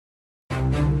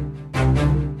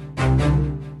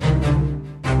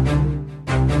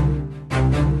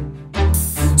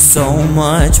So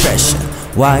much pressure,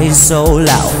 why you so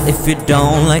loud? If you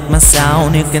don't like my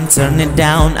sound, you can turn it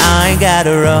down. I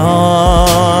gotta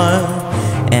roar,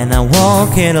 and I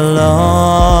walk it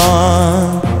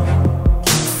alone.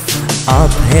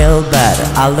 Uphill battle,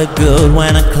 I look good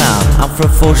when I climb. I'm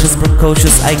ferocious,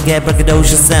 precocious, I get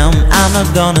braggadocious, and I'm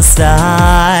not gonna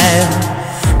stop.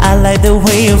 I like the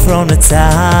way you from the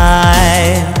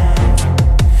time.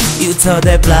 You told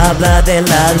that blah blah, that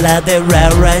la la, that rah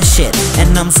shit,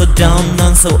 and I'm so done,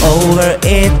 I'm so over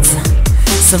it.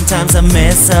 Sometimes I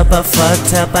mess up, I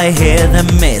fucked up, I hear the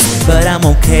miss, but I'm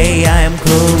okay, I am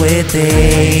cool with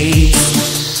it.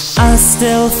 I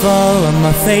still fall on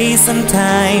my face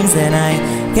sometimes, and I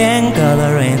can't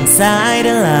color inside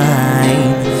a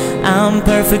line. I'm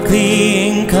perfectly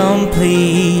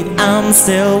incomplete, I'm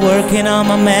still working on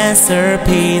my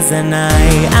masterpiece. And I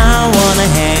wanna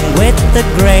hang with the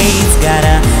greats.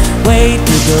 Gotta wait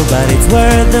to go, but it's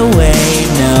worth the wait.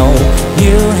 No,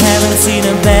 you haven't seen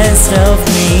the best of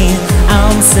me,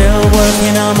 I'm still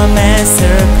working on my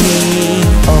masterpiece.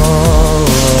 Oh,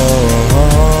 oh, oh,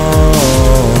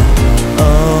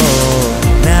 oh,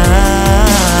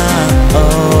 nah, oh,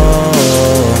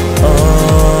 oh,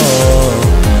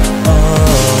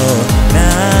 oh,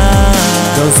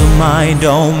 nah. Those who mind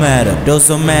don't matter, those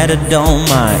who matter don't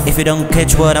mind. If you don't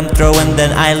catch what I'm throwing,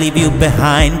 then I leave you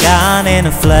behind. Gone in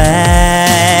a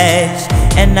flash,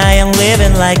 and I am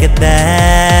living like a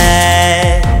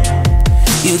dad.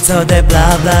 You told that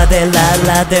blah blah, that la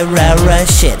la, that rah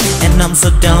shit, and I'm so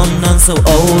done, I'm so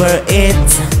over it.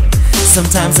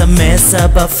 Sometimes I mess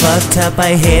up, I fucked up,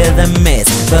 I hear the miss,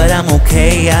 but I'm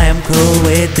okay, I am cool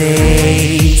with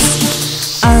it.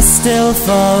 I still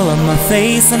fall on my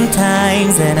face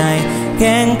sometimes, and I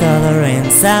can't color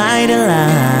inside a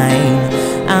line.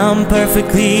 I'm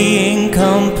perfectly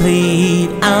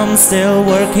incomplete, I'm still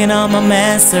working on my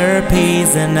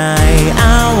masterpiece. And I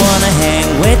wanna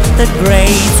hang with the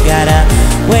greats. Gotta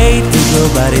wait to go,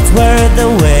 but it's worth the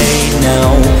wait.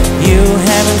 No, you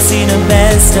haven't seen the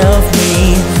best of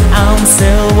me, I'm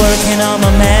still working on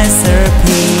my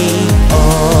masterpiece.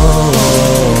 Oh,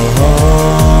 oh, oh,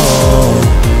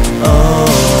 oh,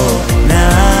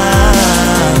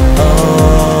 nah, oh,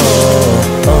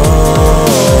 oh,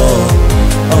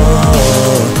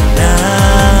 oh,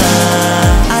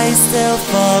 nah. I still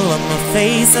fall on my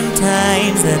face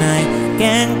sometimes, and I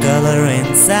can't color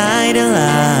inside a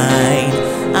line.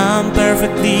 I'm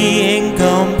perfectly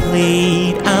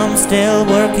incomplete, I'm still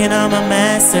working on my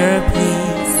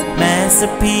masterpiece.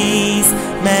 Masterpiece,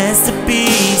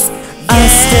 masterpiece. I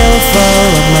still fall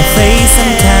on my face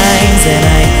sometimes, and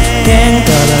I can't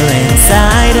color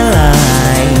inside a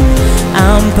line.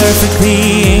 I'm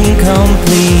perfectly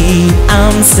incomplete,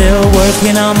 I'm still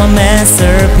working on my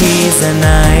masterpiece. And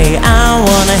I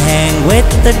wanna hang with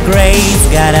the greats.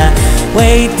 Gotta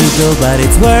wait to go, but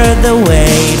it's worth the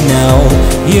wait. No,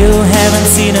 you haven't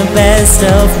seen the best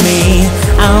of me,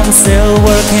 I'm still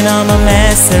working on my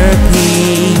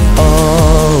masterpiece.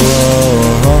 Oh,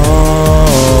 oh, oh,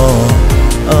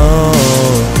 oh,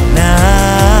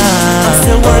 nah. I'm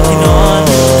still working on,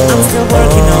 I'm still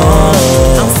working on,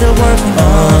 I'm still working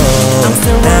on.